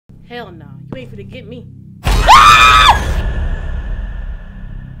Hell no. You ain't finna get me.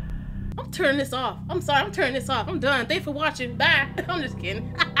 I'm turning this off. I'm sorry, I'm turning this off. I'm done. Thanks for watching. Bye. I'm just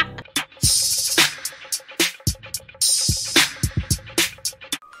kidding.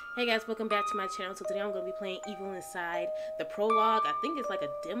 Hey guys, welcome back to my channel. So today I'm going to be playing Evil Inside, the Prologue. I think it's like a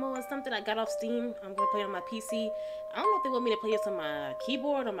demo or something I got off Steam. I'm going to play it on my PC. I don't know if they want me to play this on my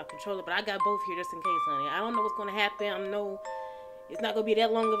keyboard or my controller, but I got both here just in case, honey. I don't know what's going to happen. I know it's not going to be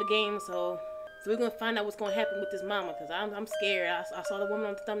that long of a game, so we're going to find out what's going to happen with this mama, because I'm scared. I saw the woman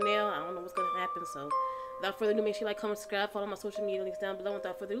on the thumbnail. I don't know what's going to happen, so without further ado, make sure you like, comment, subscribe, follow my social media links down below.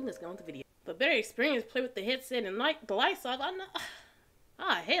 Without further ado, let's get on with the video. But better experience, play with the headset and the lights off. I know.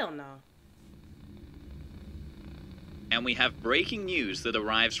 Ah, hell no. And we have breaking news that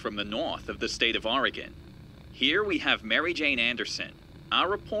arrives from the north of the state of Oregon. Here we have Mary Jane Anderson, our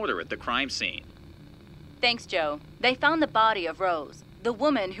reporter at the crime scene. Thanks, Joe. They found the body of Rose, the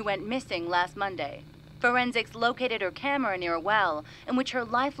woman who went missing last Monday. Forensics located her camera near a well, in which her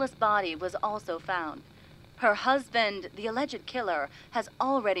lifeless body was also found. Her husband, the alleged killer, has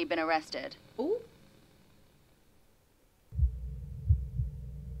already been arrested. Ooh.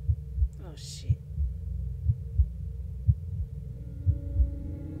 Oh, shit.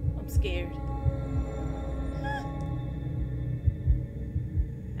 I'm scared.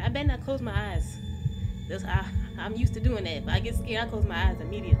 I better not close my eyes. That's how I'm used to doing that. If I get scared, I close my eyes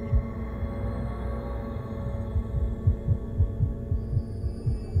immediately.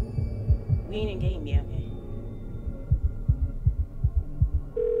 We ain't in game yet, okay?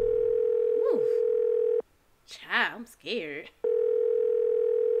 Woo. Child, I'm scared.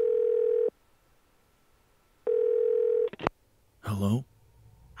 Hello?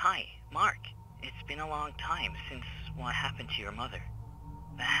 Hi, Mark. It's been a long time since what happened to your mother.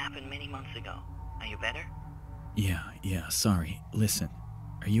 That happened many months ago. Are you better? Yeah, sorry. Listen,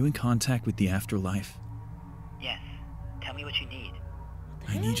 are you in contact with the afterlife? Yes. Tell me what you need.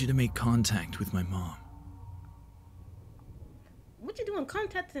 I need you to make contact with my mom. What you doing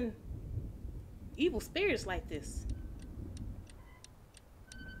contacting evil spirits like this?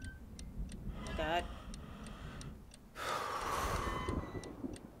 Oh, God.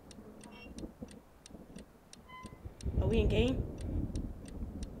 Are we in game?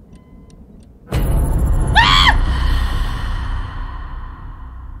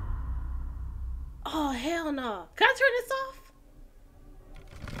 Oh, hell no. Can I turn this off?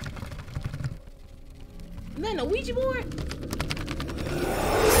 Man, a Ouija board?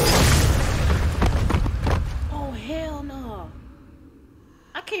 Oh, hell no.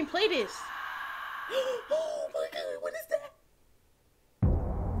 I can't play this. Oh my God, what is that?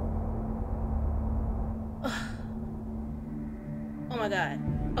 Oh my God.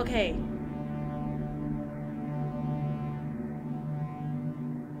 Okay.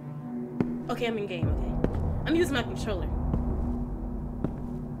 Okay, I'm in game, okay. I'm using my controller.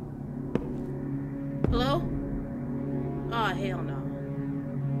 Hello? Oh, hell no.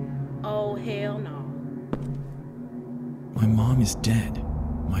 Oh, hell no. My mom is dead,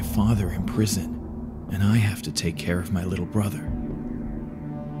 my father in prison, and I have to take care of my little brother.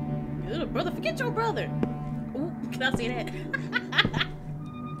 Your little brother? Forget your brother. Ooh, can I say that?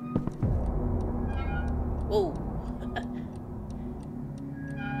 Whoa.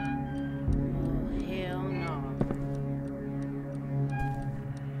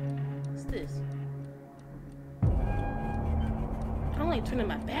 Turning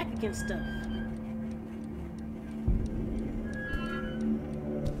my back against stuff.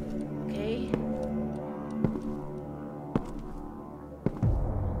 Okay.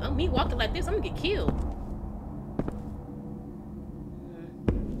 Oh, me walking like this, I'm gonna get killed.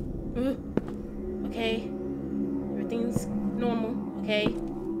 Okay. Everything's normal. Okay.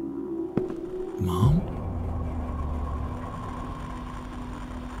 Mom?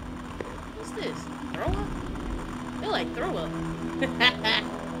 What's this? Throw up? I feel like throw up.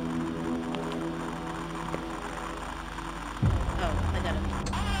 Oh, I got it.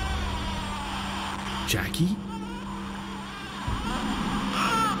 Jackie?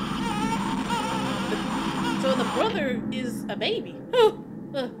 So the brother is a baby.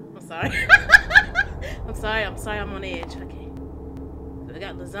 I'm sorry. I'm sorry, I'm on edge. Okay. So I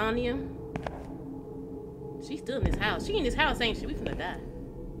got lasagna. She's still in this house. She in this house, ain't she? We finna die.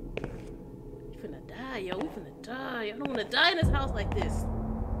 We finna die, yo. We finna die. I don't wanna die in this house like this.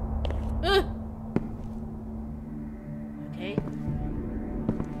 Okay.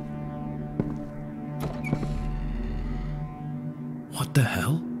 What the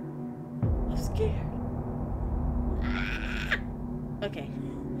hell? I'm scared. Okay.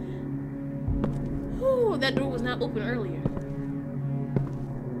 Ooh, that door was not open earlier.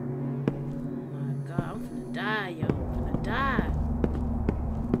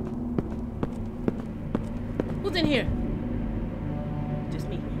 in here? Just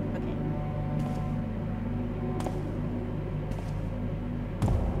me. Okay.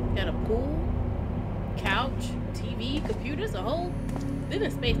 Got a pool, couch, TV, computers, a whole living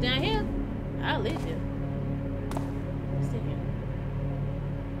space down here. I live here. What's in here?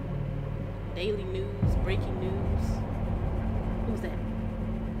 Daily news, breaking news. Who's that?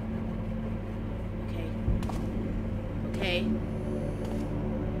 Okay.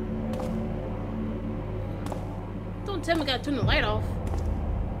 Don't tell me I gotta turn the light off.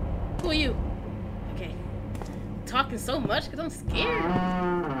 Who are you? Okay. Talking so much because I'm scared.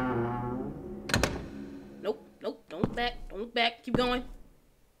 Nope, nope, don't look back, don't look back, keep going.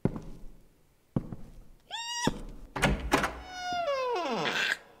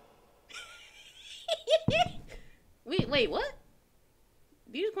 Wait, what?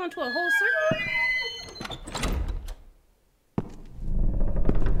 Did you just go into a whole circle?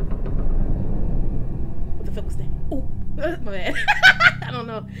 What the fuck was that? Oh, my bad. I don't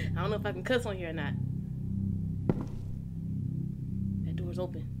know if I can cuss on here or not. That door's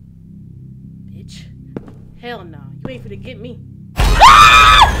open. Bitch. Hell no. You ain't finna get me.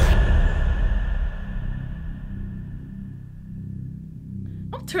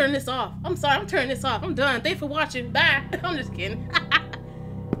 I'm turning this off. I'm sorry, I'm turning this off. I'm done. Thanks for watching. Bye. I'm just kidding.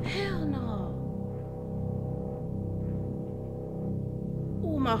 Hell no.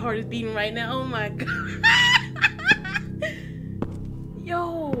 Oh, my heart is beating right now. Oh my god.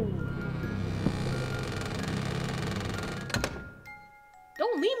 Yo.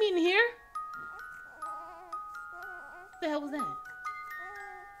 Don't leave me in here. What the hell was that?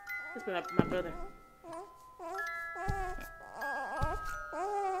 That's my brother.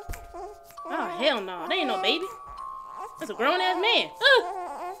 Oh, hell no. That ain't no baby. That's a grown-ass man.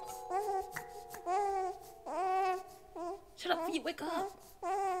 Shut up, feet. Wake up.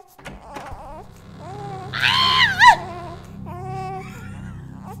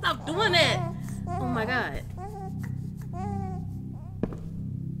 Stop doing that. Oh, my God.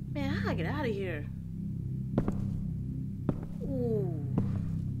 Man, I gotta get out of here. Ooh.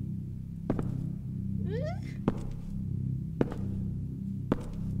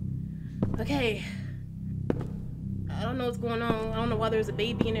 Okay. I don't know what's going on. I don't know why there's a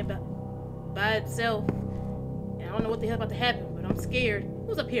baby in it by itself. And I don't know what the hell's about to happen, but I'm scared.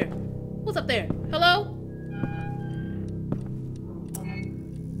 Who's up here? Who's up there? Hello?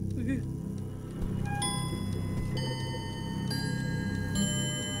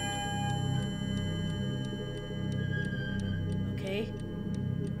 Okay.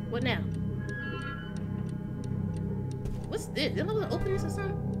 What now? What's this? Did I open this or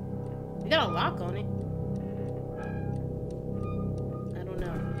something? It got a lock on it. I don't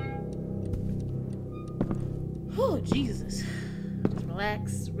know. Oh, Jesus. Just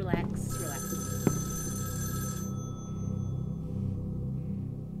relax, relax, relax.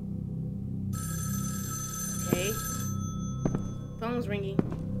 Okay. Phone's ringing.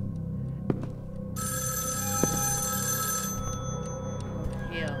 Oh,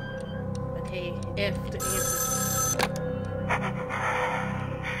 hell. Okay, F to answer.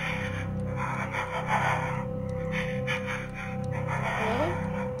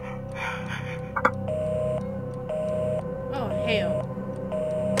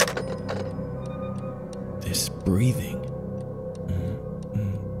 This breathing.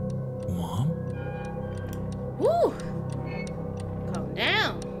 Mom? Woo! Calm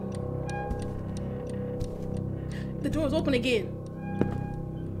down. The door's open again.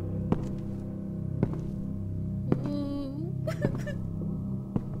 Ooh.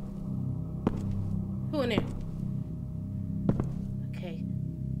 Who in there? Okay.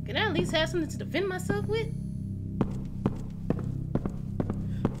 Can I at least have something to defend myself with?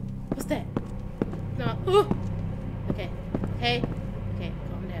 What's that? No. Ooh. Okay. Okay. Okay.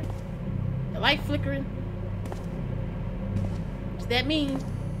 Calm down. The light flickering. What's that mean?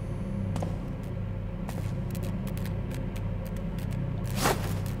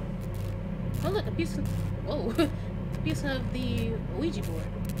 Oh look, a piece of a piece of the Ouija board.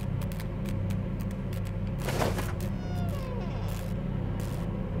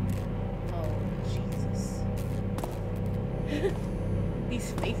 Oh Jesus.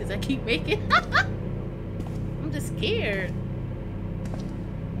 These faces I keep making. I'm just scared.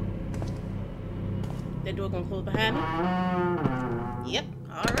 That door gonna close behind me? Yep.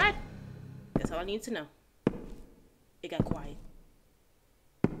 Alright. That's all I need to know. It got quiet.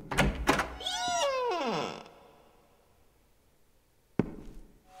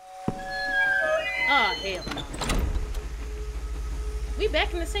 Oh, hell no. We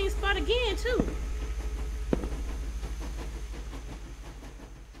back in the same spot again, too.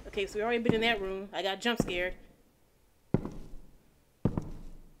 Okay, so we already been in that room. I got jump scared.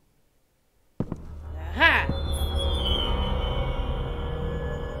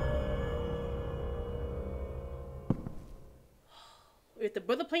 Is the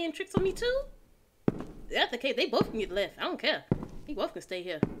brother playing tricks on me too? If that's the case, they both can get left. I don't care. They both can stay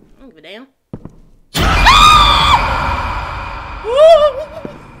here. I don't give a damn.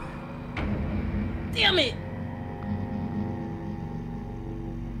 Damn it!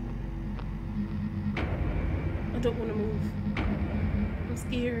 I don't want to move. I'm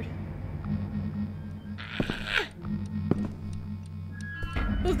scared.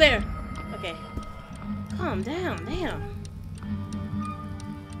 Who's there? Okay. Calm down, damn.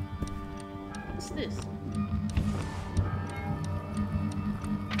 What's this?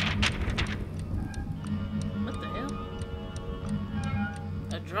 What the hell?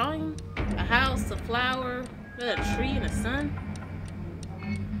 A drawing? A house, a flower, a tree, and a sun?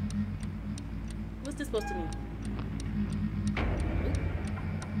 What's this supposed to mean? Oop.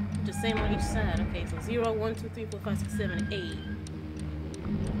 Just same on each side. Okay, so 0, 1, 2, 3, 4, 5, 6, 7, 8.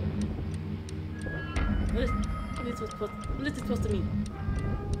 What is this supposed to mean?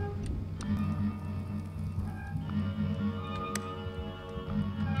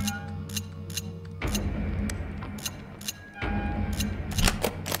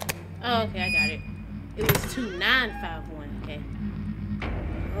 Oh, okay, I got it. It was 2951. Okay.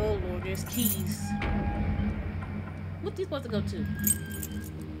 Oh Lord, there's keys. What's these supposed to go to?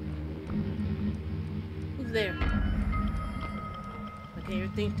 Who's there? Okay,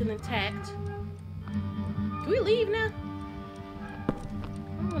 everything's still intact. Can we leave now? I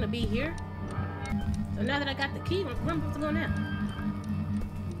don't want to be here. So now that I got the key, where am I supposed to go now?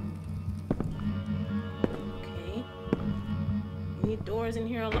 Okay. Any doors in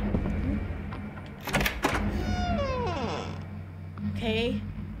here? Okay.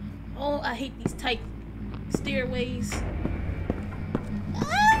 Oh, I hate these tight stairways.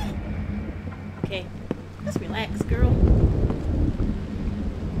 Ah! Okay. Let's relax, girl.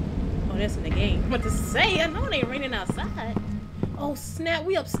 Oh, that's in the game. What to say? I know it ain't raining outside. Oh, snap.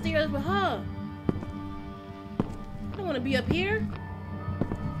 We upstairs with her. I don't want to be up here.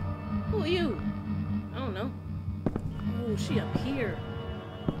 Who are you? I don't know. Oh, she up here.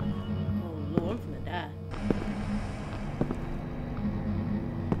 Oh, Lord. I'm finna die.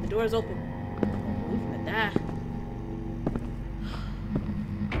 The door's open. Oh, we're finna die.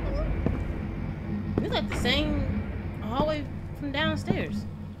 It's like the same hallway from downstairs.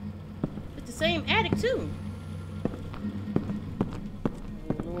 It's the same attic too.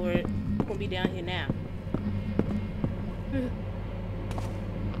 Oh Lord, I'm gonna be down here now.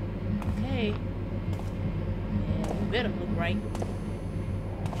 Okay. Yeah, you better look right.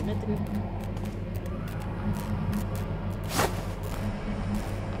 Nothing.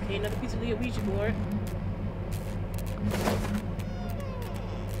 Okay, another piece of the Ouija board.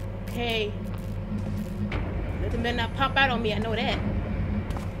 Okay. Nothing better not pop out on me, I know that.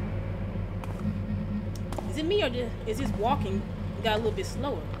 Is it me or is this walking got a little bit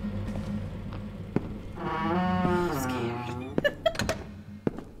slower? I'm scared.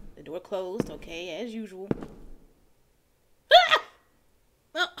 The door closed, okay, as usual. Ah!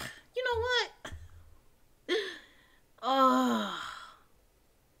 Well, you know what? Oh.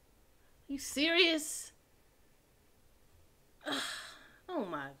 You serious? Oh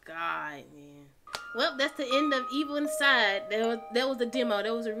my God, man. Well, that's the end of Evil Inside. That was the demo.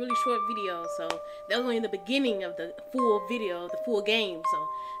 That was a really short video, so that was only the beginning of the full video, the full game. So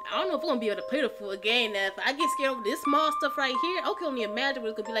I don't know if I'm gonna be able to play the full game. Now, if I get scared over this small stuff right here, I can only imagine what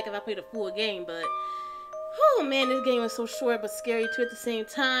it's gonna be like if I play the full game. But oh man, this game is so short but scary too at the same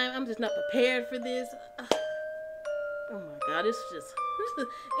time. I'm just not prepared for this. Oh my God, it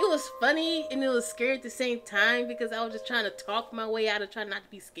was funny and it was scary at the same time because I was just trying to talk my way out of trying not to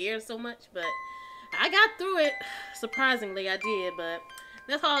be scared so much, but I got through it. Surprisingly, I did, but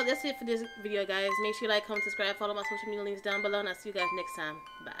that's it for this video, guys. Make sure you like, comment, subscribe, follow my social media links down below, and I'll see you guys next time.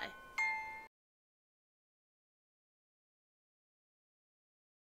 Bye.